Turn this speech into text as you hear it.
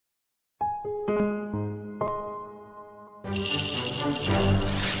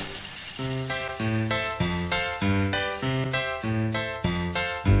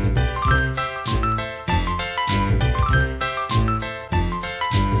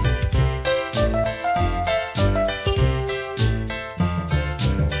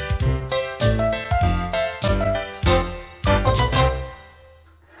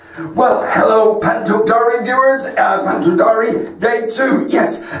Hello, Panto Diary viewers, Panto Diary, day 2,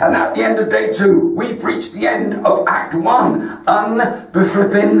 yes, and at the end of day 2, we've reached the end of Act 1,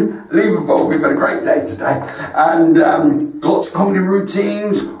 unbelievable. We've had a great day today, and lots of comedy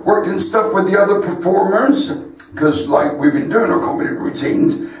routines, worked and stuff with the other performers, because like we've been doing our comedy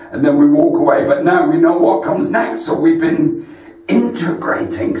routines, and then we walk away, but now we know what comes next, so we've been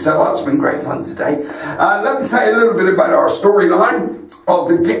integrating, so that's been great fun today. Let me tell you a little bit about our storyline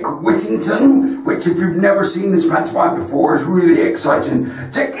of Dick Whittington, which if you've never seen this pantomime before is really exciting.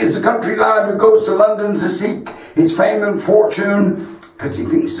 Dick is a country lad who goes to London to seek his fame and fortune because he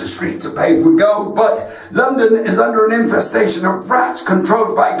thinks the streets are paved with gold, but London is under an infestation of rats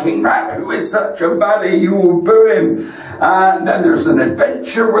controlled by King Rat, who is such a baddie you will boo him. And then there's an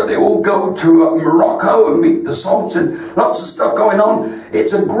adventure where they all go to Morocco and meet the Sultan. Lots of stuff going on.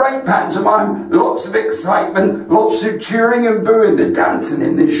 It's a great pantomime, lots of excitement, lots of cheering and booing. The dancing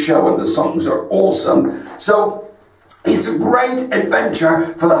in this show and the songs are awesome. So it's a great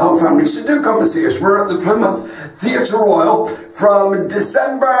adventure for the whole family. So do come and see us. We're at the Plymouth Theatre Royal from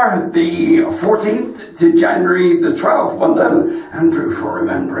December the 14th to January the 12th. Well done, Andrew, for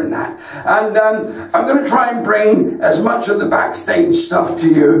remembering that. And I'm going to try and bring as much of the backstage stuff to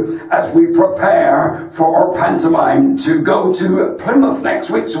you as we prepare for our pantomime to go to Plymouth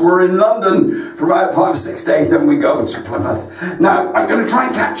next week. So we're in London for about 5 or 6 days, then we go to Plymouth. Now, I'm going to try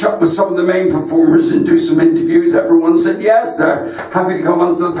and catch up with some of the main performers and do some interviews. Everyone said yes, they're happy to come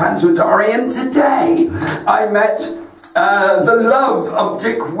onto the Panto Diary. And today, I met the love of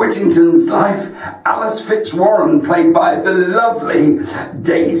Dick Whittington's life, Alice Fitzwarren, played by the lovely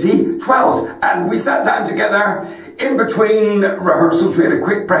Daisy Twells. And we sat down together in between rehearsals. We had a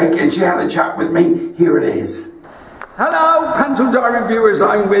quick break and she had a chat with me. Here it is. Hello, Panto Diary viewers.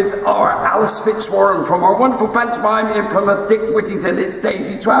 I'm with our Alice Fitzwarren from our wonderful pantomime in Plymouth, Dick Whittington. It's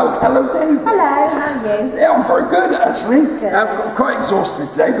Daisy Twells. Hello, Daisy. Hello, how are you? Yeah, I'm very good, actually. Good. I'm quite exhausted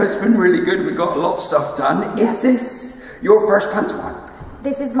today, but it's been really good. We've got a lot of stuff done. Yeah. Is this your first pantomime?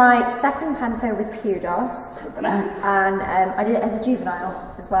 This is my second panto with Kudos. And I did it as a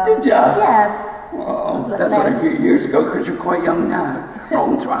juvenile as well. Did you? Yeah. Oh, that's only a few years ago because you're quite young now.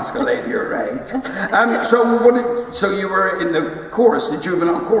 Wrong to ask a lady your age. So you were in the chorus, the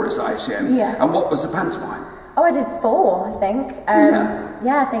juvenile chorus, I assume. Yeah. And what was the pantomime? Oh, I did 4, I think.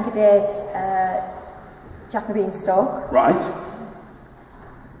 Yeah, I think I did Jack and the Beanstalk. Right.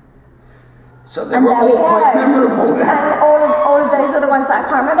 So they were all quite memorable then. And all of those other ones that I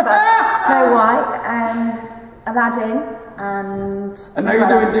can't remember. Snow White, Aladdin, and now you're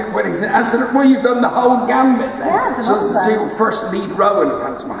doing Dick Whittington. And so, well, you've done the whole gambit then. Yeah, I've done all of them. So your first lead role in a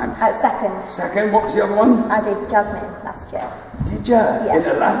pantomime. Second. Second, what was the other one? I did Jasmine last year. Did you? Yeah. In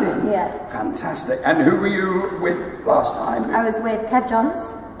Aladdin? Yeah. Fantastic. And who were you with last time? I was with Kev Johns.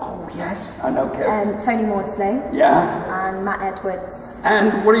 Oh, yes, I know Kev. Tony Maudsley. Yeah. And Matt Edwards.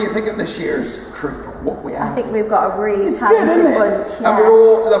 And what do you think of this year's troupe? What we have? I think we've got a really talented bunch. Yeah. And we're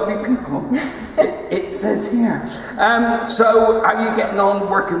all lovely people. it says here. So, how are you getting on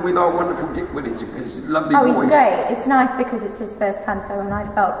working with our wonderful Dick Whittington? His lovely voice. Oh, he's great. It's nice because it's his first panto, and I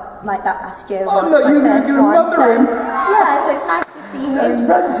felt like that last year. Oh, look, you're mothering. Yeah, so it's nice to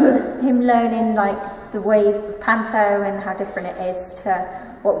see him learning like the ways of panto and how different it is to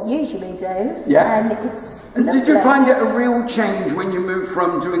what we usually do. Yeah. And it's and did you find it a real change when you moved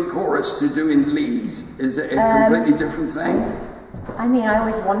from doing chorus to doing lead? Is it a completely different thing? I mean, I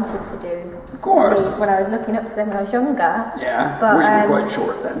always wanted to do course. lead when I was looking up to them when I was younger. Yeah, but well, you were quite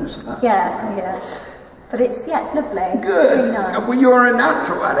short then, so that's yeah. But it's lovely. Good. It's really nice. Well, you're a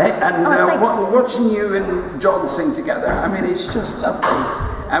natural at it, and watching you and John sing together, I mean, it's just lovely.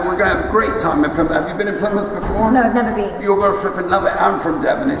 And we're going to have a great time in Plymouth. Have you been in Plymouth before? No, I've never been. You're going to flip and love it. I'm from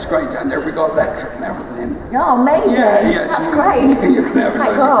Devon. It's great down there. We've got electric and everything. Oh, amazing. Yeah, that's great. You're going to have a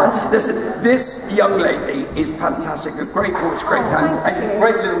my God. time. Listen, this young lady is fantastic. A great voice, great talent, and a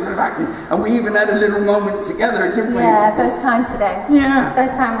great little bit of acting. And we even had a little moment together, didn't we? Yeah, first time today. Yeah.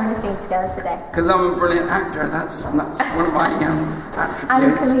 First time we're in a scene together today. Because I'm a brilliant actor. That's one of my attributes.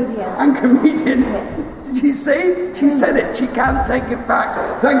 And a comedian. And comedian. Yeah. Did you see? She said it. She can't take it back.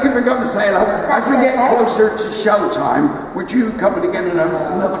 Thank you for coming to say hello. As we get closer to showtime, would you come in again and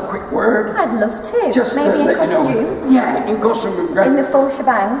another quick word? I'd love to. Just maybe in costume. You know. Yeah, in costume would be great. In the full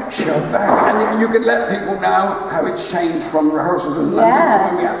shebang. And you could let people know how it's changed from rehearsals in London to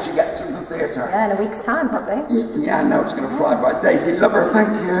when we actually get to the theatre. Yeah, in a week's time probably. Yeah, I know it's going to fly by. Daisy, lover, thank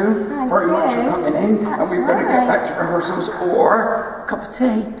you very much for coming in. That's and we better get back to rehearsals or a cup of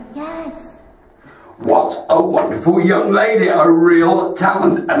tea. Yes. What a wonderful young lady, a real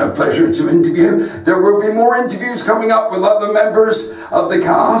talent and a pleasure to interview. There will be more interviews coming up with other members of the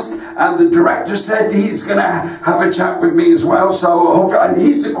cast, and the director said he's going to have a chat with me as well. So hopefully, and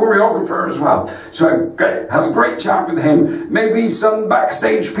he's the choreographer as well. So have a great chat with him. Maybe some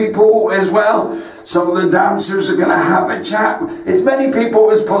backstage people as well. Some of the dancers are going to have a chat. As many people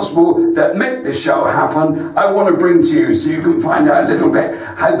as possible that make the show happen, I want to bring to you so you can find out a little bit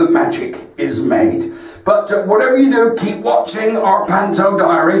how the magic is made. But whatever you do, keep watching our Panto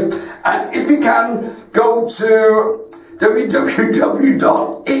Diary. And if you can, go to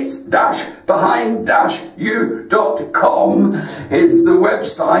www.its-behind-you.com is the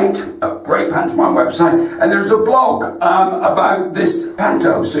website, a great pantomime website, and there's a blog about this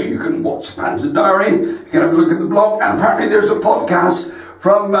panto, so you can watch Panto Diary, you can have a look at the blog, and apparently there's a podcast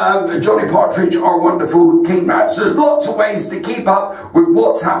from Johnny Partridge, our wonderful King Rats. There's lots of ways to keep up with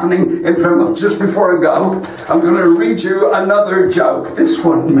what's happening in Plymouth. Just before I go, I'm going to read you another joke. This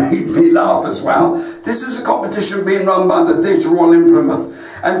one made me laugh as well. This is a competition being run by the Theatre Royal in Plymouth.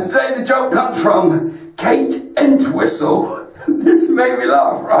 And today the joke comes from Kate Entwistle. This made me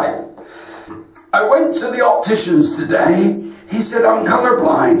laugh, right? I went to the opticians today. He said I'm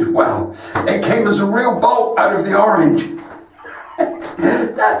colourblind. Well, it came as a real bolt out of the orange.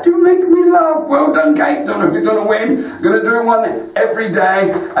 That do make me laugh. Well done, Kate. Don't know if you're going to win. I'm going to do one every day,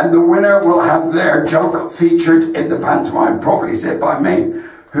 and the winner will have their joke featured in the pantomime, probably said by me.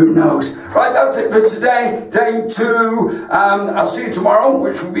 Who knows? Right, that's it for today. Day 2. I'll see you tomorrow,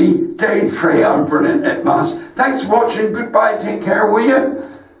 which will be day 3. I'm brilliant at maths. Thanks for watching. Goodbye. Take care, will you?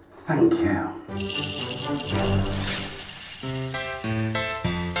 Thank you.